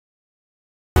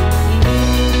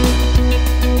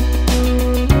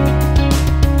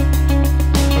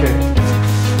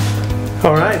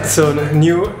All right, so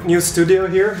new studio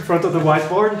here in front of the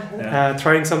whiteboard. Yeah.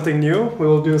 Trying something new. We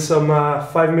will do some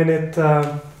 5-minute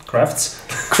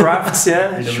crafts,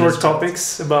 yeah, short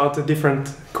topics about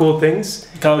different cool things.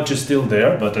 The couch is still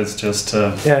there, but it's just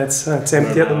yeah, it's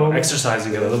empty at the moment.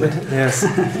 Exercising a little bit. Yes.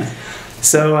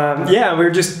 So yeah,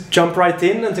 we'll just jump right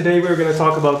in, and today we're going to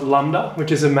talk about Lambda,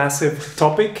 which is a massive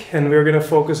topic, and we're going to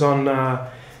focus on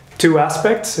two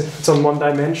aspects. It's on one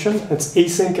dimension. It's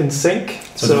async and sync.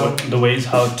 So the ways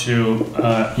how to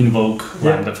invoke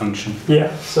Lambda function.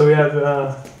 Yeah. So we have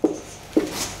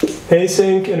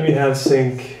async and we have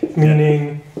sync,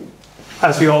 meaning,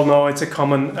 as we all know, it's a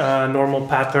common normal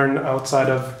pattern outside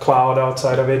of cloud,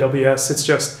 outside of AWS. It's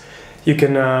just you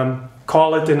can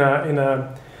call it in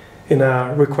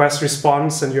a request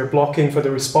response, and you're blocking for the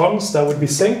response. That would be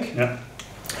sync. Yeah.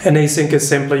 And async is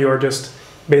simply you're just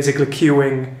basically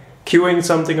queuing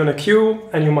something on a queue,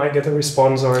 and you might get a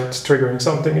response or it's triggering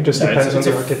something. It just depends on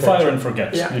the architecture. Fire and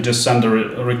forget. Yeah. You just send a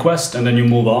request and then you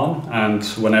move on, and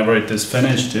whenever it is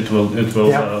finished, it will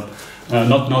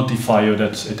not notify you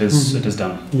that it is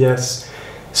done. Yes.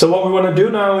 So what we want to do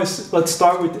now is let's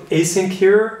start with async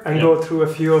here and go through a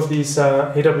few of these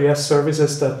AWS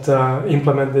services that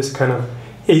implement this kind of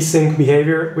async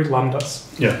behavior with lambdas.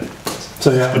 Yeah.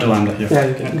 So yeah. Put a lambda here. Yeah,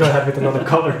 you can go ahead with another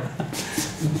color.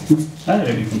 You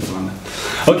can put a lambda.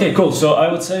 Okay, cool. So I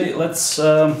would say let's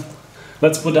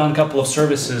put down a couple of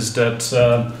services that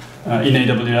in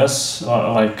AWS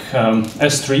like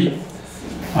S3.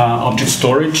 Object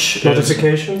storage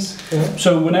notifications.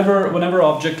 So whenever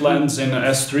object lands in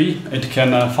S3, it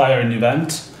can fire an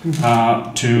event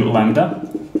to Lambda,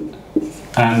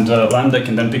 and Lambda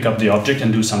can then pick up the object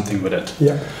and do something with it.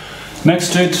 Yeah.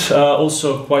 Next to it,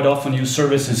 also quite often used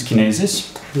service is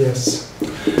Kinesis. Yes.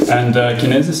 And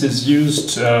Kinesis is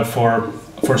used for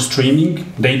streaming,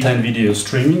 data and video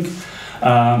streaming,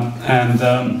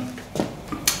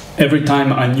 every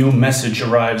time a new message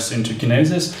arrives into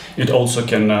Kinesis, it also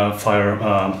can fire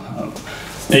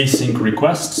async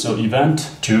request, so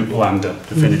event, to Lambda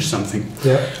to finish something.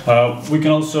 Yeah. We can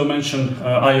also mention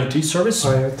IoT service.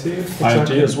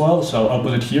 IoT as well, so I'll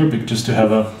put it here just to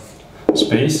have a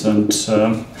space, and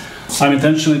I'm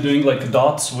intentionally doing like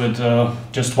dots with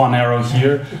just one arrow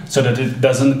here, so that it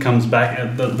doesn't come back.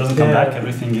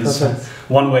 Everything is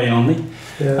one way only.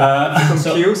 Yeah.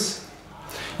 Queues.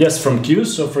 Yes, from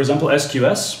queues. So, for example,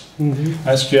 SQS.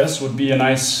 SQS would be a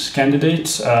nice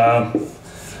candidate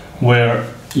where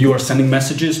you are sending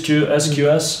messages to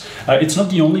SQS. It's not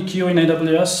the only queue in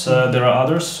AWS. There are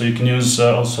others. So you can use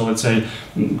also, let's say,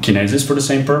 Kinesis for the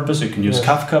same purpose. You can use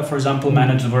Kafka, for example,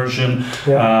 managed version,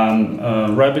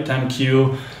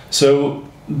 RabbitMQ. So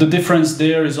the difference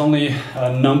there is only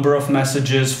a number of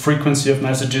messages, frequency of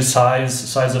messages,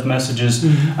 size of messages.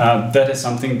 That is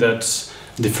something that's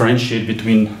differentiate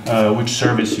between which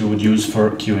service you would use for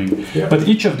queuing. Yeah. But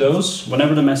each of those,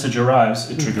 whenever the message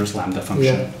arrives, it triggers Lambda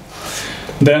function. Yeah.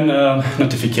 Then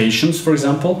notifications, for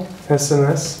example.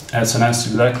 SNS. SNS,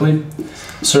 exactly.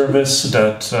 Service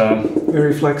that...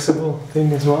 very flexible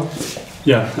thing as well.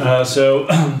 Yeah, so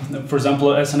for example,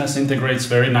 SNS integrates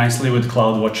very nicely with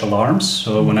CloudWatch alarms.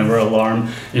 So whenever alarm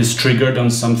is triggered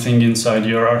on something inside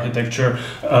your architecture,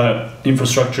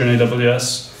 infrastructure in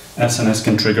AWS, SNS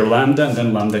can trigger Lambda, and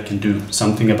then Lambda can do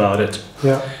something about it.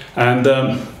 Yeah. And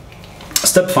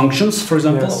step functions, for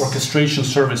example, orchestration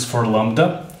service for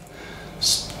Lambda.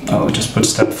 I'll just put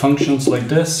step functions like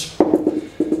this.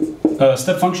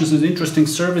 Step functions is an interesting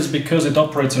service because it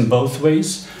operates in both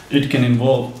ways. It can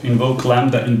invoke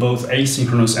Lambda in both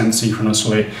asynchronous and synchronous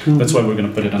way. That's why we're going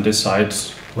to put it on this side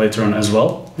later on as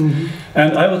well.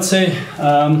 And I would say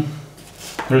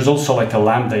there's also like a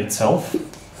Lambda itself.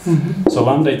 So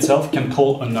Lambda itself can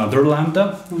call another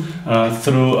Lambda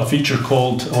through a feature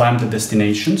called Lambda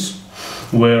destinations,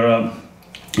 where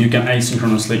you can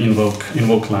asynchronously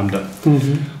invoke Lambda.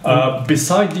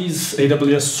 Beside these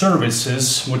AWS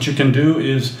services, what you can do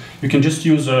is you can just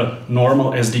use a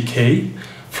normal SDK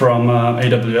from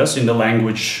AWS in the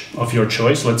language of your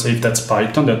choice. Let's say if that's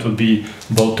Python, that would be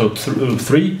Boto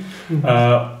 3.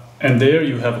 And there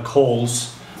you have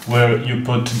calls where you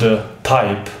put the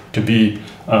type to be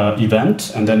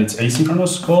event, and then it's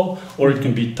asynchronous call, or it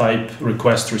can be type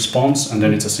request response, and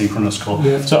then it's a synchronous call.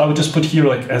 Yeah. So I would just put here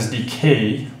like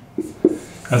SDK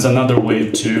as another way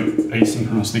to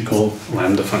asynchronously call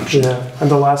Lambda function. Yeah,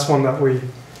 and the last one that we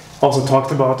also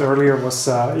talked about earlier was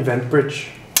Event Bridge.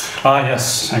 Ah,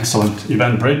 yes, excellent.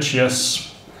 Event Bridge,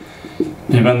 yes.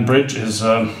 Event Bridge is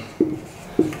a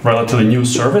relatively new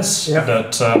service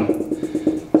that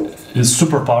is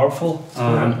super powerful.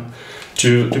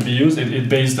 To be used. It's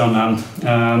based on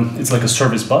it's like a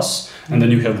service bus, and then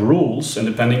you have rules, and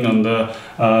depending on the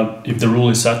if the rule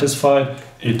is satisfied,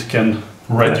 it can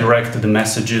redirect the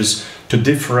messages to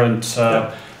different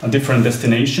different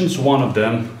destinations. One of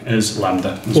them is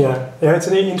Lambda. Yeah, it's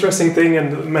an interesting thing,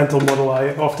 and the mental model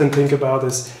I often think about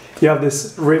is you have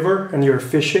this river and you're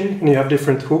fishing and you have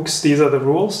different hooks. These are the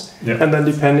rules. Yeah. And then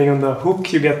depending on the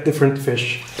hook, you get different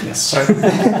fish. Yes. Right?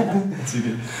 That's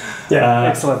good. Yeah,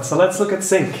 excellent. So let's look at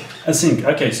sync. Async.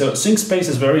 Okay, so sync space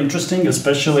is very interesting,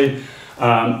 especially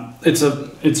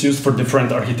it's used for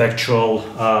different architectural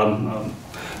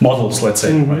models, let's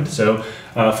say, right? So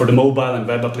for the mobile and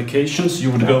web applications, you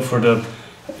would go for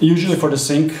usually for the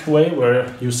sync way,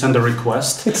 where you send a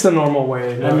request. It's the normal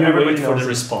way. And you wait for the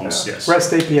response, yes.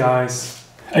 REST APIs.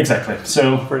 Exactly.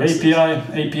 So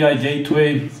API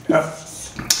gateway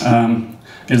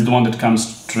is the one that comes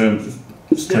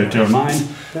straight to your mind.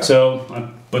 Yeah. So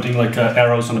I'm putting like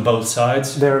arrows on both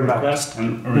sides. They're request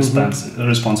and the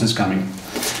response is coming.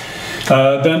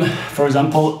 Then, for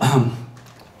example,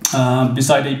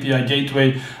 beside API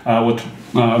gateway, what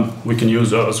we can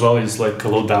use as well is like a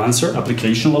load balancer,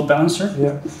 application load balancer.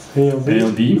 Yeah,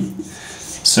 ALB.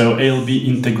 So ALB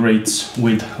integrates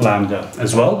with Lambda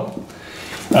as well.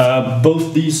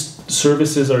 Both these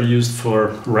services are used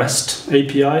for REST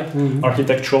API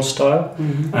architectural style,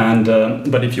 and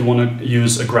but if you want to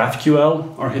use a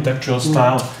GraphQL architectural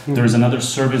style, there is another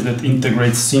service that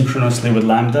integrates synchronously with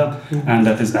Lambda, and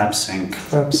that is AppSync.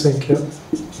 AppSync, yeah.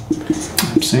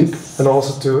 AppSync. And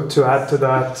also to add to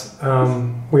that,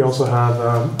 we also have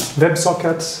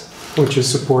WebSockets, which is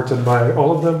supported by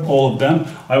all of them. All of them.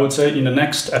 I would say in the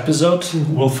next episode,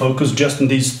 we'll focus just on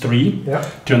these three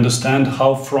to understand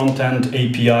how front-end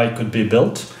API could be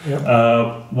built.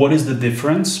 What is the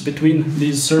difference between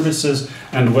these services,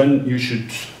 and when you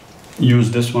should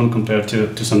use this one compared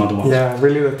to some other ones. Yeah,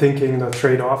 really the thinking, the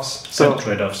trade-offs. So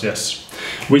trade-offs, yes.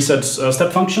 We said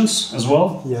step functions as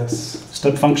well. Yes.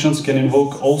 Step functions can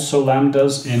invoke also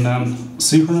lambdas in a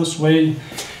synchronous way.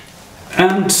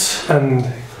 And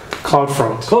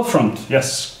CloudFront. CloudFront,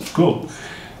 yes, cool.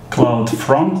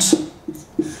 CloudFront,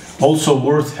 also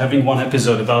worth having one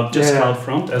episode about just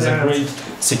CloudFront as a great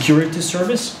security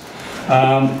service.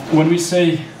 When we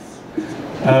say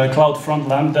CloudFront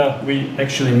Lambda, we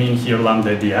actually mean here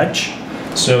Lambda at the edge.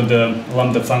 So the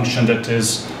Lambda function that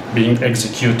is being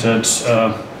executed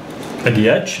at the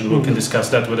edge, and we can discuss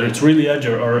that whether it's really edge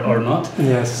or not.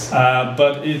 Yes.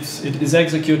 But it is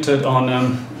executed on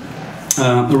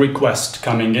the request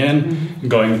coming in,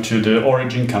 going to the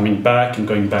origin, coming back, and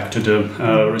going back to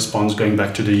the response, going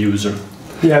back to the user.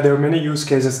 Yeah, there are many use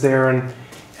cases there,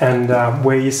 and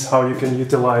ways how you can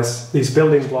utilize these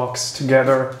building blocks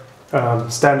together,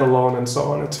 standalone, and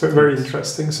so on. It's very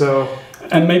interesting. So.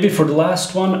 And maybe for the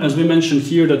last one, as we mentioned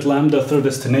here, that Lambda third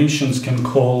destinations can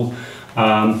call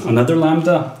another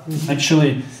Lambda.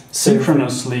 Actually,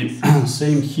 synchronously,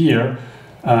 same here,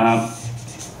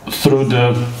 through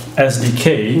the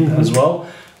SDK as well,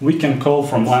 we can call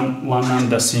from one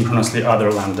Lambda synchronously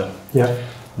other Lambda. Yeah.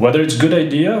 Whether it's a good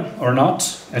idea or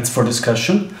not, it's for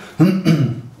discussion.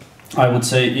 I would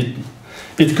say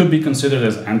it could be considered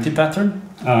as anti-pattern,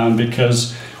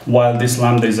 because while this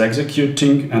Lambda is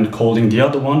executing and calling the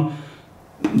other one,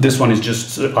 this one is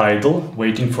just idle,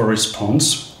 waiting for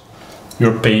response.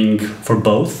 You're paying for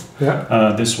both.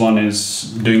 Yeah. This one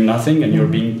is doing nothing, and you're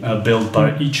being billed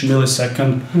by each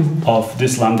millisecond of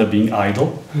this Lambda being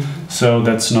idle. So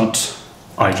that's not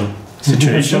idle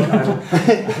situation.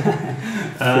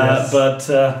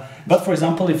 But for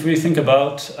example, if we think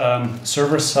about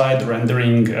server-side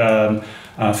rendering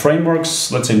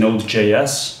frameworks, let's say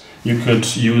Node.js, you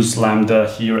could use Lambda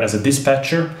here as a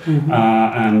dispatcher,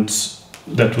 and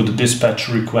that would dispatch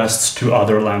requests to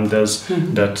other Lambdas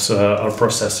that are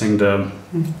processing the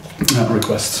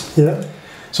requests. Yeah.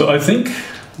 So I think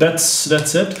that's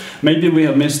it. Maybe we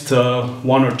have missed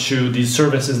one or two these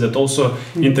services that also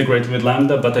integrate with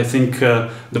Lambda, but I think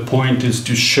the point is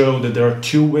to show that there are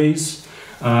two ways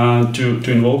to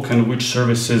invoke, and which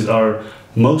services are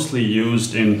mostly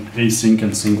used in async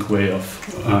and sync way of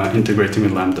integrating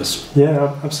with Lambdas.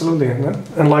 Yeah, absolutely.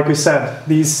 And like we said,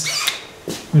 these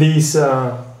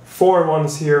 4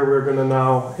 ones here, we're going to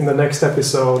now, in the next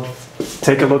episode,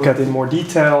 take a look at in more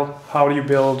detail. How do you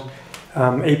build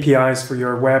APIs for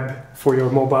your web, for your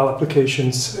mobile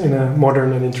applications in a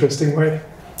modern and interesting way,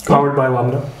 powered by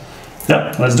Lambda.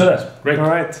 Yeah, let's do that. Great. All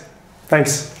right.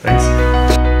 Thanks. Thanks.